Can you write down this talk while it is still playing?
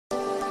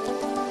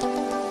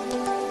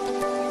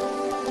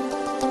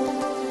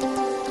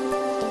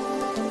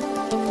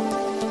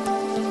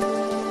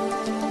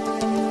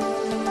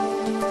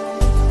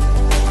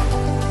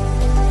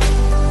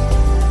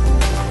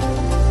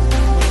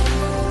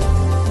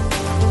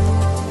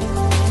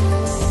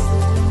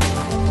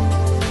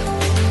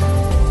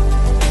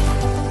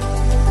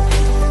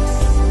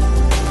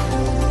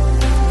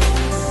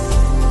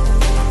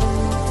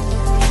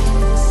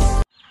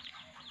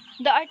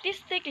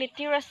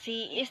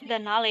literacy is the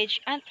knowledge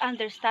and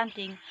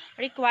understanding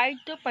required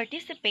to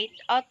participate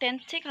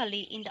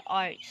authentically in the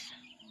arts.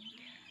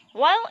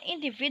 While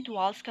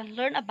individuals can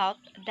learn about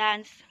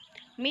dance,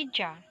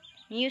 media,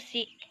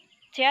 music,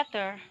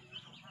 theater,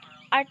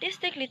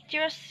 artistic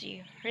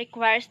literacy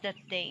requires that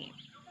they.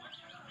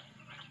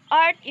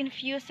 Art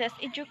infuses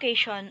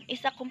education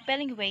is a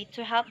compelling way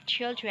to help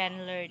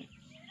children learn.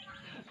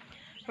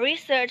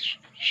 Research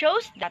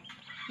shows that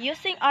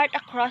using art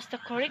across the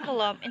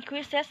curriculum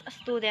increases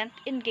student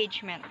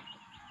engagement.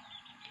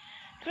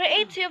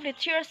 Creative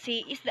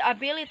literacy is the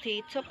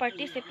ability to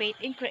participate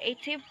in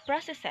creative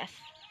processes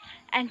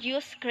and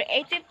use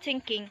creative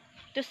thinking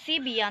to see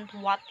beyond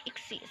what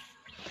exists.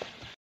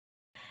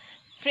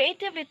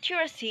 Creative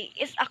literacy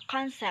is a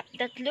concept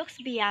that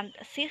looks beyond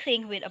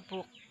sitting with a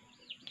book.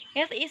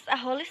 It is a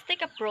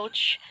holistic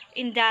approach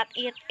in that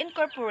it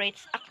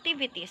incorporates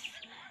activities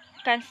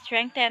can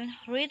strengthen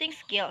reading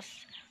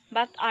skills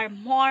but are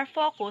more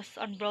focused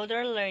on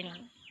broader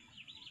learning.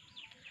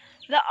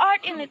 The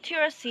art in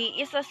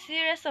literacy is a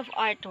series of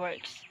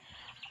artworks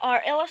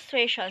or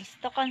illustrations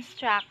to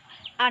construct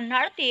a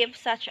narrative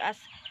such as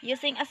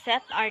using a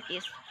set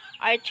artist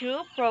or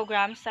through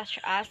programs such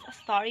as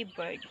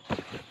Storyboard.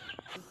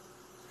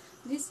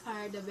 These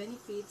are the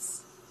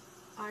benefits,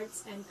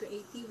 arts and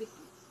creativity.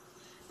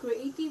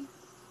 Creative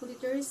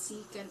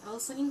literacy can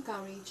also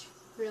encourage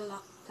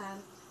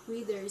reluctant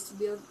readers,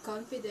 build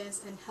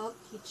confidence, and help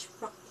teach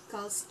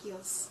practical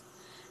skills.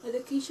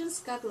 Education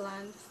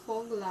Scotland,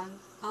 Fogland,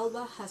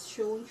 Alba has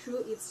shown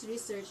through its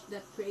research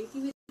that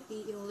creativity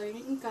in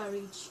learning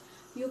encouraged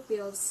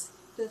pupils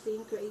to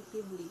think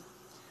creatively.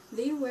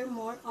 They were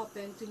more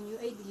open to new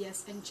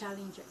ideas and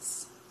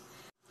challenges.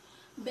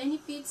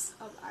 Benefits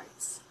of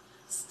arts.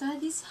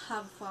 Studies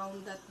have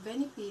found that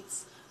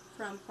benefits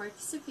from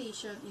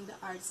participation in the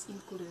arts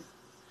include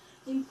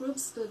improved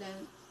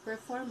student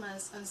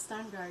performance on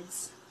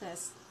standards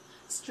tests,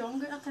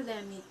 stronger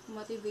academic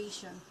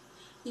motivation,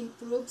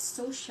 improved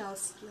social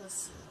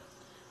skills.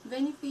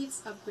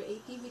 Benefits of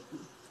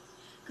creativity.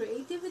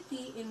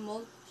 Creativity in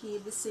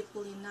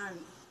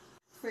multidisciplinary.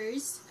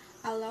 First,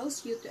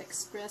 allows you to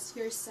express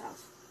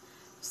yourself.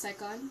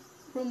 Second,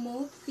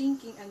 promote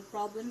thinking and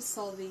problem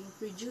solving,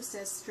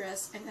 reduces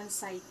stress and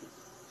anxiety.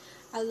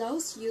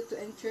 Allows you to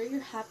enter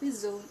your happy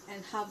zone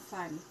and have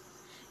fun.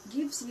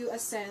 Gives you a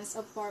sense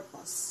of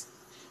purpose.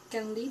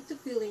 Can lead to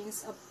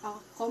feelings of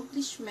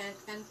accomplishment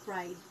and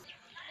pride.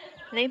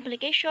 The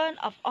implication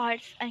of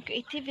arts and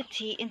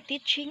creativity in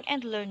teaching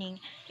and learning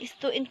is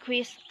to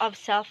increase of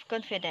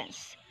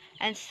self-confidence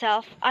and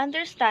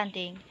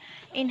self-understanding,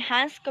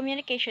 enhance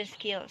communication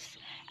skills,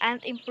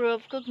 and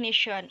improve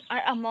cognition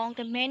are among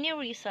the many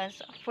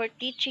reasons for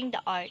teaching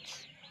the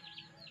arts.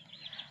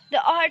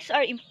 The arts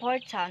are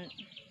important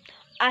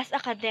as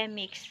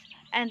academics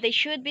and they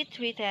should be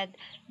treated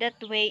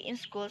that way in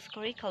school's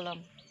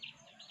curriculum.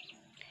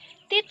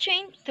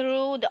 Teaching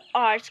through the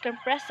arts can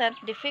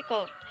present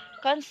difficult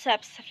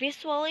concepts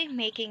visually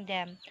making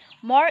them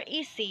more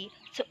easy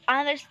to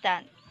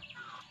understand.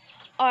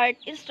 Art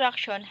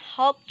instruction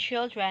helps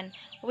children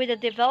with the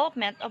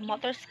development of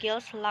motor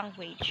skills,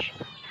 language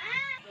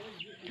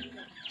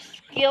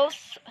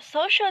skills,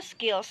 social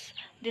skills,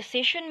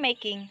 decision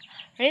making,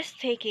 risk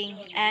taking,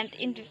 and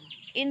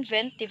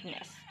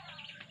inventiveness.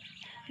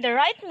 The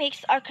right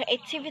mix of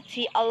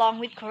creativity along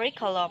with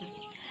curriculum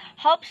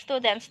helps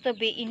students to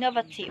be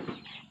innovative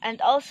and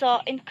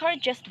also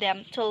encourages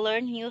them to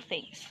learn new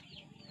things.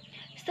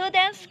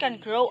 Students can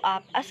grow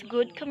up as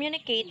good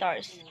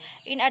communicators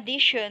in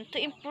addition to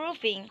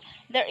improving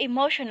their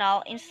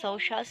emotional and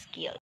social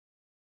skills.